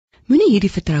Moenie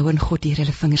hierdie vertroue in God deur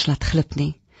julle vingers laat glip nie.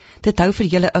 Dit hou vir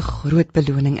julle 'n groot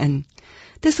beloning in.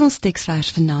 Dis ons teksvers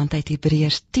vanaand uit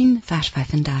Hebreërs 10 vers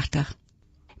 35.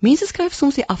 Mense skryf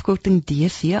soms die afkorting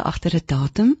DV agter 'n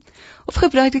datum of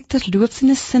gebruik dit terloops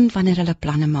in 'n sin wanneer hulle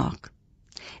planne maak.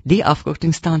 Die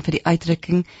afkorting staan vir die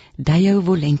uitdrukking Deo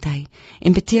volente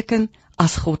en beteken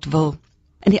as God wil.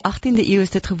 In die 18de eeu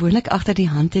is dit gewoonlik agter die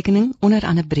handtekening onder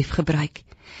 'n brief gebruik.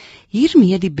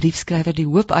 Hiermee die briefskrywer die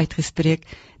hoop uitgespreek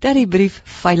dat die brief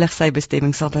veilig sy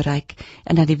bestemming sal bereik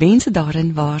en dat die wense daarin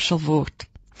waar sal word.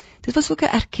 Dit was ook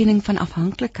 'n erkenning van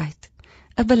afhanklikheid,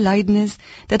 'n belydenis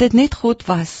dat dit net God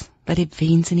was wat die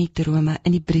wense en die drome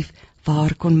in die brief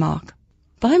waar kon maak.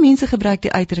 Baie mense gebruik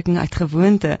die uitdrukking uit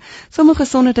gewoonte, sommige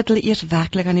sonder dat hulle eers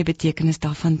werklik aan die betekenis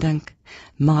daarvan dink.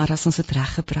 Maar as ons dit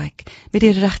reg gebruik, met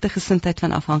die regte gesindheid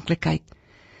van afhanklikheid,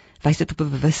 wys dit op 'n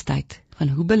bewustheid van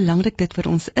hoe belangrik dit vir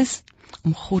ons is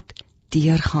om God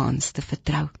deurgaans te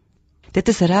vertrou.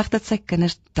 Dit is reg dat sy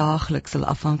kinders daagliks hul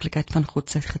afhanklikheid van God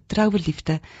se getroue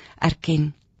liefde erken.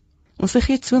 Ons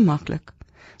vergeet so maklik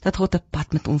dat God 'n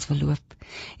pad met ons wil loop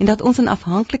en dat ons in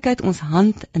afhanklikheid ons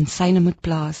hand in syne moet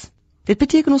plaas. Dit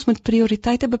beteken ons moet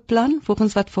prioriteite beplan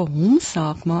volgens wat vir hom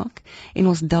saak maak en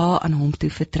ons dae aan hom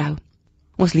toe vertrou.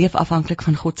 Ons leef afhanklik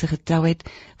van God se getrouheid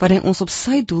waarin ons op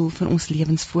sy doel vir ons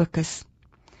lewens fokus.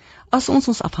 As ons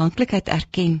ons afhanklikheid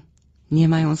erken,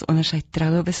 neem hy ons onder sy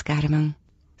troue beskerming.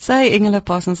 Sy engele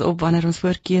pas ons op wanneer ons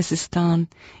voor keuses staan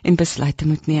en besluite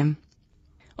moet neem.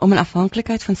 Om in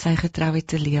afhanklikheid van sy getrouheid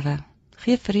te lewe,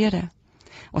 gee vrede.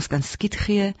 Ons kan skiet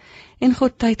gee en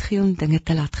God tyd gee om dinge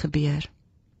te laat gebeur.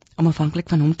 Om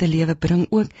afhanklik van hom te lewe bring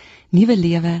ook nuwe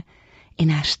lewe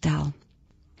en herstel.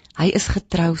 Hy is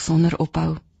getrou sonder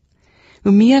ophou.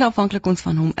 Hoe meer afhanklik ons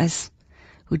van hom is,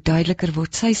 hoe duideliker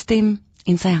word sy stem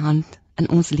en sy hand in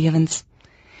ons lewens.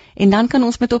 En dan kan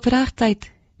ons met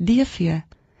opregtheid DV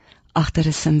agter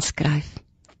 'n sin skryf.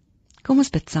 Kom ons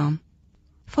bid saam.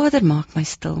 Vader, maak my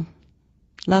stil.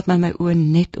 Laat my oë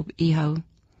net op U hou.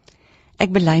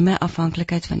 Ek bely my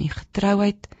afhanklikheid van U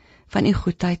getrouheid, van U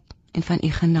goedheid en van U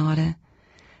genade.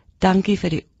 Dankie vir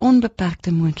die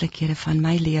onbeperkte moontlikhede van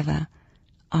my lewe.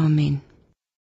 Amen.